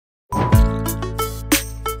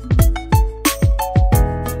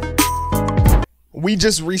we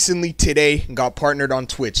just recently today got partnered on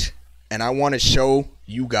Twitch, and I want to show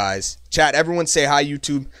you guys. Chat, everyone say hi,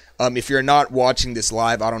 YouTube. If you're not watching this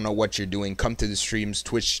live, I don't know what you're doing. Come to the streams,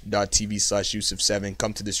 twitch.tv/Yusuf7.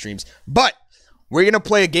 Come to the streams. But we're gonna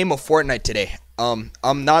play a game of Fortnite today. I'm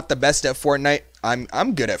not the best at Fortnite.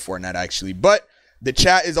 I'm good at Fortnite actually, but the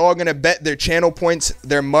chat is all gonna bet their channel points,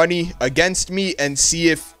 their money against me, and see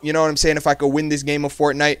if, you know what I'm saying, if I could win this game of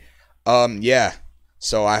Fortnite. Yeah.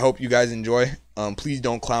 So I hope you guys enjoy. Please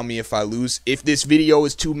don't clown me if I lose. If this video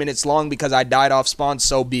is 2 minutes long because I died off spawn,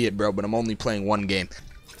 so be it, bro. But I'm only playing one game.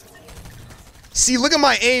 See, look at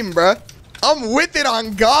my aim, bro. I'm with it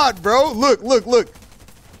on God, bro. Look, look, look.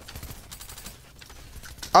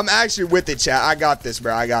 I'm actually with it, chat. I got this,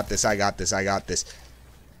 bro. I got this. I got this. I got this.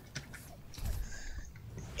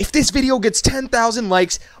 If this video gets 10,000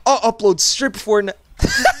 likes, I'll upload strip Fortnite.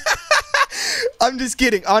 I'm just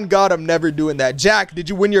kidding. On God, I'm never doing that. Jack, did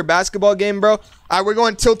you win your basketball game, bro? All right, we're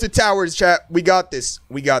going Tilted Towers, chat. We got this.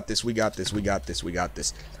 We got this. We got this. We got this. We got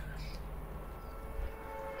this.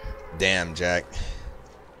 Damn, Jack.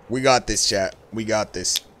 We got this, chat. We got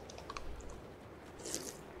this.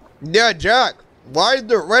 Yeah, Jack. Why is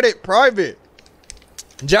the Reddit private?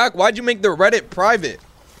 Jack, why'd you make the Reddit private?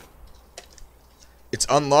 It's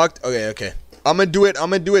unlocked? Okay, okay. I'm gonna do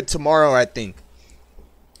it tomorrow, I think.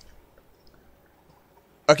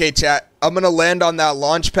 Okay, chat. I'm gonna land on that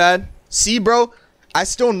launch pad. See, bro? I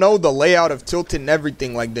still know the layout of Tilted and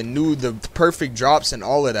everything. Like the perfect drops and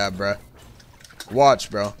all of that, bro. Watch,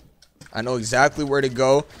 bro. I know exactly where to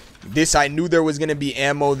go. This, I knew there was gonna be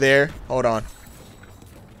ammo there. Hold on.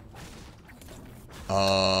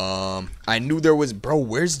 I knew there was, bro,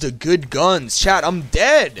 where's the good guns? Chat, I'm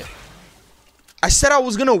dead. I said I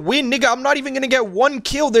was gonna win, nigga. I'm not even gonna get one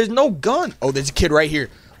kill. There's no gun. Oh, there's a kid right here.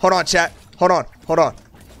 Hold on, chat. Hold on. Hold on.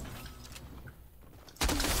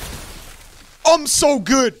 I'm so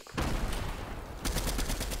good.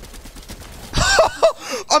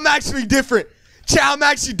 I'm actually different. Chat, I'm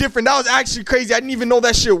actually different. That was actually crazy. I didn't even know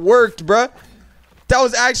that shit worked, bruh. That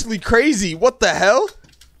was actually crazy. What the hell?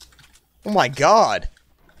 Oh my God.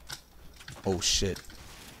 Oh shit.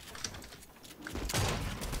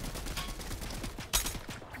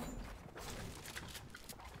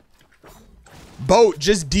 Boat,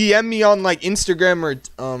 just DM me on like Instagram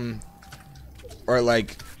or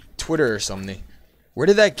like Twitter or something. Where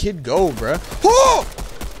did that kid go, bruh? Oh!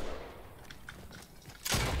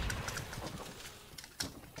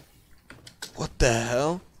 What the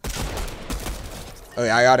hell? Okay,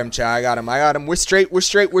 I got him, chat. I got him. I got him. We're straight. We're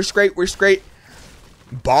straight. We're straight. We're straight.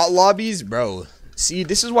 Bot lobbies, bro. See,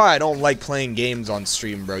 this is why I don't like playing games on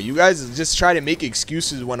stream, bro. You guys just try to make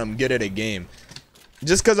excuses when I'm good at a game.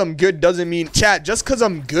 Just because I'm good doesn't mean... Chat, just because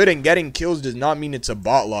I'm good and getting kills does not mean it's a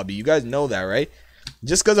bot lobby. You guys know that, right?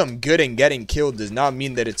 Just because I'm good and getting killed does not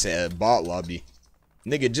mean that it's a bot lobby.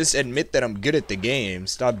 Nigga, just admit that I'm good at the game.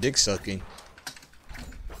 Stop dick sucking.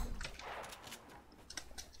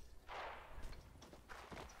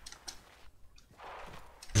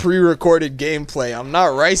 Pre-recorded gameplay. I'm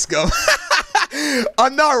not Rice Gum.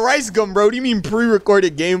 I'm not Rice Gum, bro. What do you mean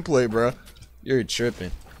pre-recorded gameplay, bro? You're tripping.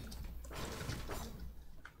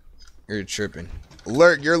 You're tripping.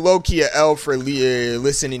 Lurk, you're low-key a L for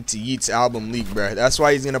listening to Yeet's album leak, bro. That's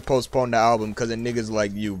why he's gonna postpone the album, because of niggas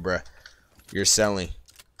like you, bro. You're selling.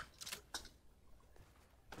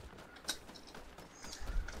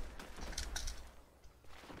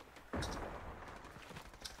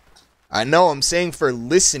 I know, I'm saying for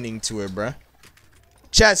listening to it, bruh.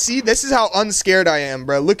 Chat, see? This is how unscared I am,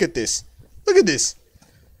 bruh. Look at this. Look at this.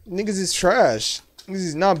 Niggas is trash. Niggas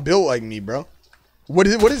is not built like me, bro. What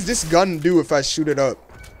does this gun do if I shoot it up?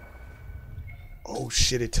 Oh,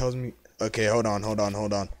 shit, it tells me... Okay, hold on, hold on,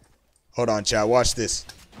 hold on. Hold on, chat. Watch this.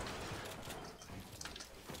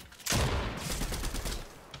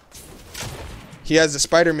 He has the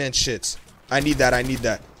Spider-Man shits. I need that, I need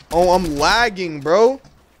that. Oh, I'm lagging, bro.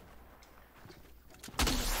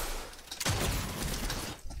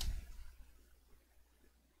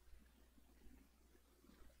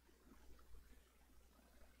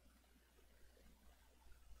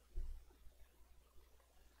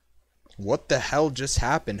 What the hell just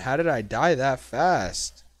happened? How did I die that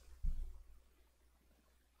fast?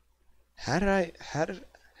 How did I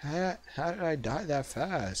die that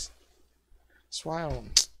fast? That's why I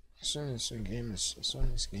don't. This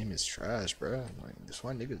game is trash, bro. Like, that's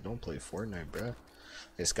why niggas don't play Fortnite, bro.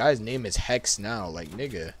 This guy's name is Hex now. Like,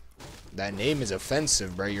 nigga, that name is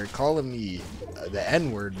offensive, bro. You're calling me the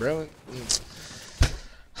N-word, bro.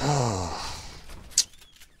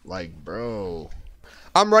 Like, bro.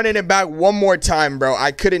 I'm running it back one more time, bro.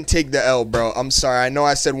 I couldn't take the L, bro. I'm sorry. I know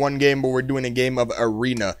I said one game, but we're doing a game of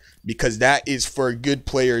arena because that is for good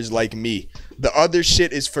players like me. The other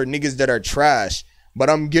shit is for niggas that are trash, but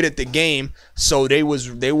I'm good at the game, so they was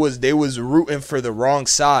rooting for the wrong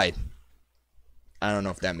side. I don't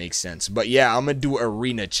know if that makes sense, but yeah, I'm gonna do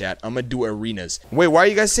arena, chat. I'm gonna do arenas. Wait, why are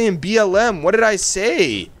you guys saying BLM? What did I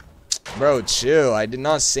say? Bro, chill. I did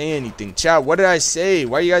not say anything. Chat, what did I say?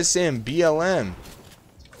 Why are you guys saying BLM?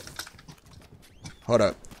 Hold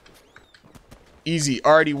up. Easy.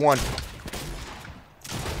 Already won.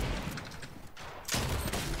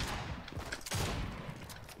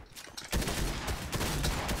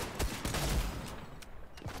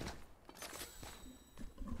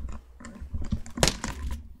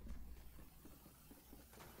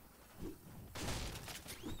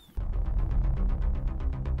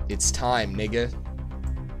 It's time, nigga.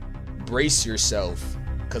 Brace yourself,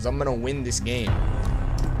 because I'm gonna win this game.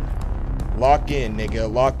 Lock in,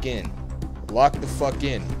 nigga. Lock in. Lock the fuck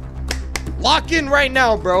in. Lock in right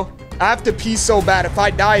now, bro. I have to pee so bad. If I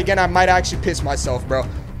die again, I might actually piss myself, bro.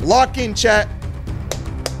 Lock in, chat.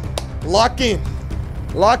 Lock in.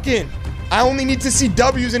 Lock in. I only need to see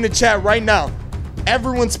W's in the chat right now.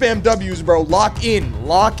 Everyone spam W's, bro. Lock in.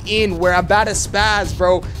 Lock in. We're about to spaz,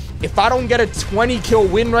 bro. If I don't get a 20 kill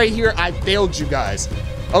win right here, I failed you guys.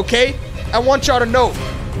 Okay? I want y'all to know.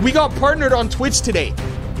 We got partnered on Twitch today.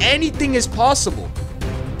 Anything is possible.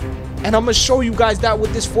 And I'm gonna show you guys that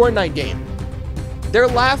with this Fortnite game. They're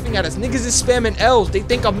laughing at us. Niggas is spamming L's. They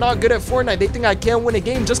think I'm not good at Fortnite. They think I can't win a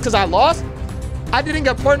game just because I lost. I didn't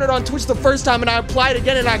get partnered on Twitch the first time and I applied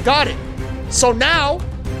again and I got it. So now,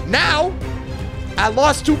 I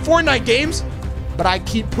lost 2 Fortnite games, but I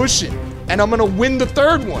keep pushing. And I'm gonna win the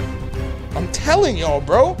 3rd one. I'm telling y'all,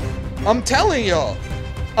 bro. I'm telling y'all.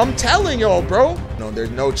 I'm telling y'all, bro. No,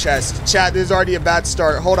 there's no chest. Chat, this is already a bad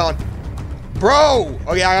start. Hold on. Bro.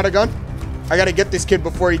 Okay, I got a gun. I gotta get this kid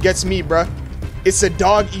before he gets me, bruh. It's a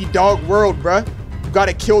dog-eat-dog world, bruh. You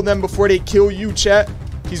gotta kill them before they kill you, chat.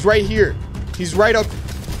 He's right here. He's right up.